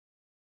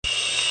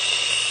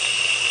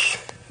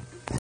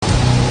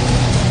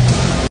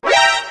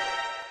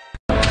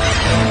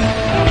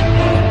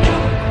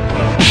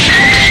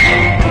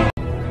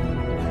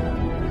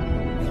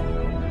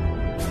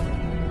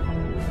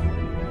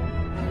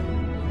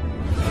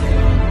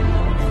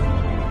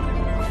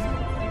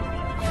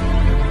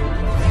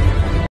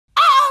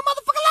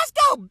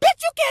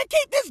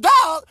keep this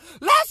dog.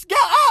 Let's go.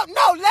 Oh,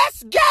 no,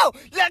 let's go.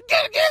 Let's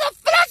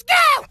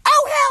go.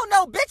 Oh, hell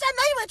no, bitch. I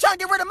know you ain't trying to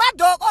get rid of my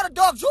dog or the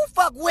dogs you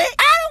fuck with.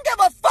 I don't give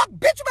a fuck,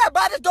 bitch. You better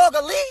buy this dog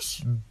a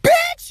leash.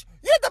 Bitch,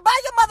 you have to buy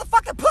your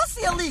motherfucking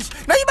pussy a leash.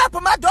 Now you better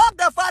put my dog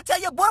down before I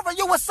tell your boyfriend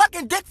you was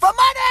sucking dick for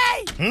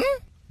money.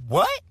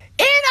 What?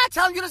 And I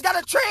tell him you just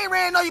got a train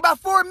ran on you by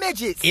 4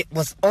 midgets. It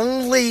was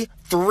only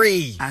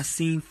 3. I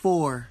seen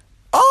 4.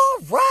 All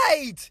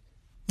right.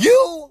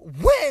 You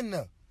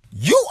win.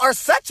 You are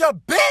such a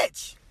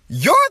bitch.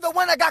 You're the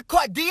one that got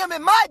caught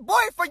DMing my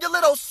boyfriend, you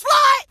little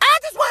slut. I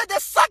just wanted to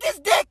suck his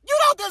dick. You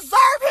don't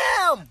deserve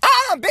him.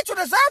 Bitch, you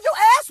deserve your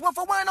ass one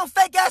for wearing them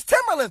fake ass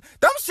Timberlands.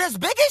 Them shit's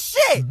big as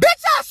shit.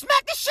 Bitch, I'll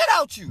smack the shit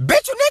out you.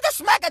 Bitch, you need to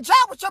smack a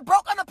job with your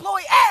broke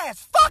unemployed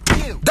ass. Fuck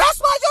you. That's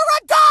why you're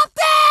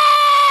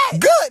adopted.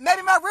 Good.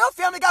 Maybe my real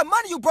family got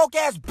money, you broke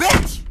ass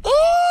bitch.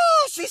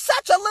 Ooh, she's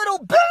such a little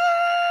bitch.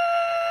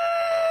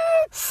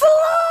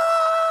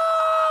 Slut.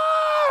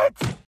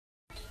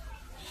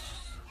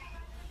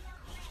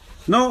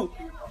 No.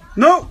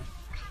 No.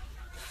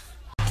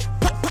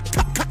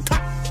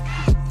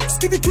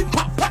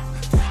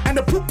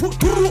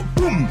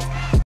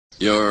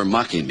 You're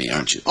mocking me,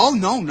 aren't you? Oh,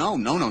 no.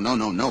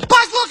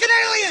 Buzz looking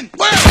alien!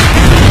 Where?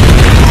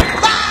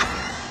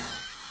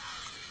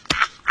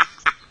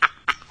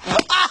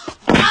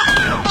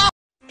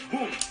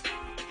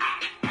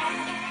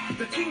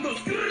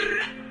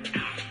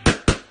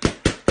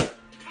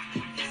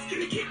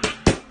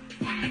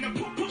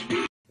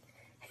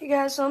 Hey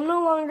guys, so I'm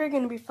no longer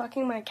going to be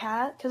fucking my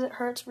cat because it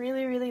hurts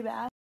really, really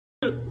bad.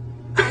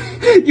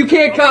 You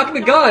can't cock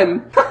the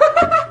gun!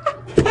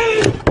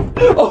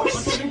 Oh,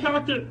 shit.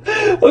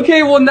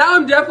 Okay, well now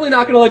I'm definitely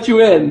not gonna let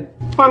you in.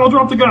 Fine, I'll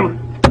drop the gun.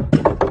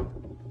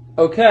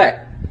 Okay.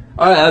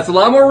 Alright, that's a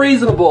lot more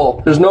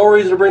reasonable. There's no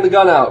reason to bring the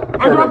gun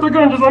out. I dropped the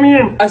gun, just let me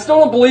in. I still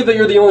don't believe that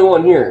you're the only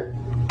one here.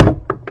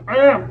 I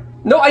am.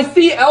 No, I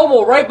see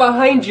Elmo right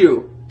behind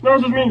you. No,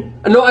 it's just me.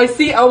 No, I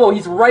see Elmo.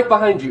 He's right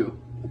behind you.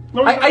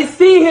 No, I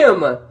see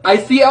him. I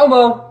see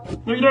Elmo.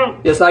 No, you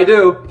don't. Yes, I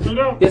do. No, you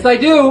don't. Yes, I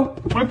do.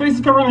 My face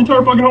is covering the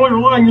entire fucking hole. You're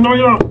lying. You know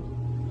you don't.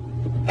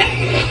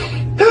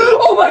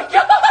 Oh my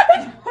god!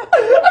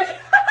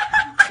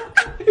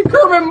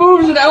 Kermit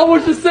moves and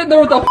Elmo's just sitting there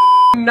with a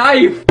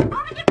knife.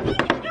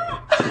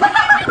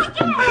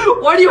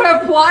 Why do you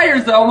have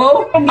pliers,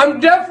 Elmo? I'm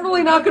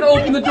definitely not gonna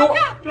open the door.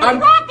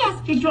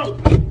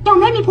 Don't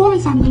let me pull me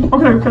something.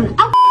 Okay.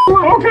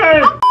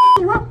 Okay.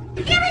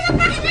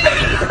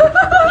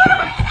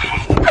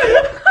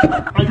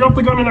 I dropped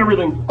the gun and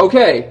everything.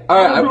 Okay,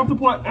 alright.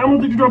 Elmo,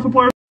 did you drop the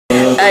pliers?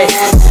 Hey.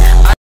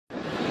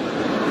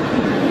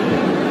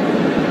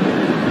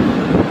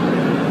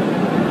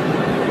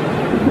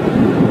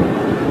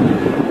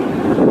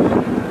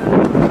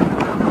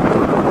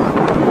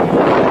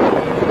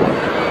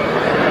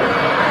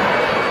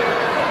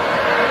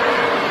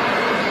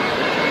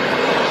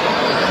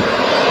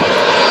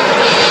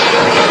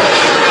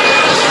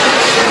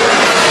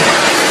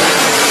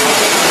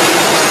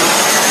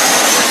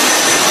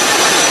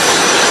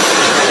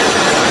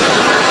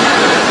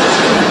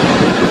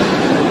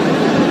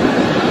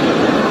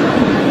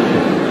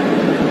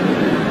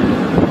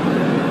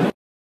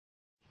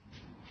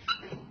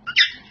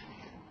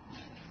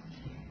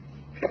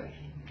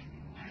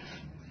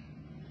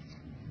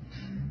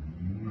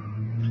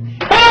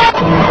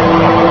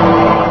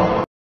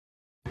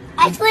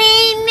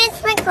 Actually, Miss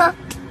Sprinkle.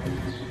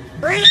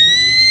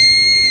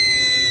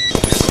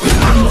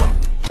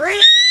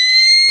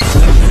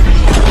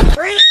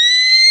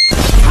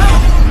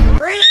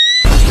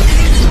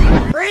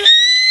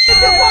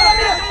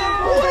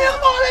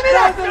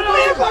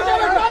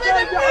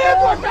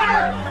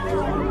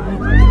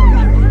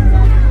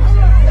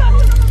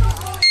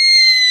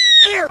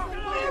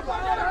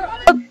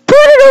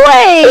 Put it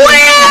away!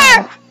 Where?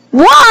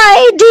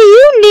 Why do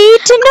you need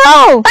to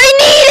know? I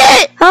need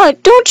it!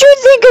 Don't you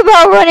think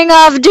about running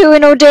off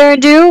doing no dare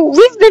do?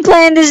 We've been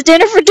planning this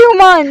dinner for 2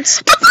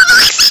 months.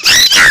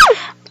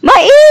 My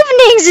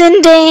evening's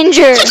in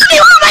danger.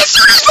 My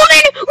shoes,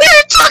 woman! We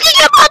were talking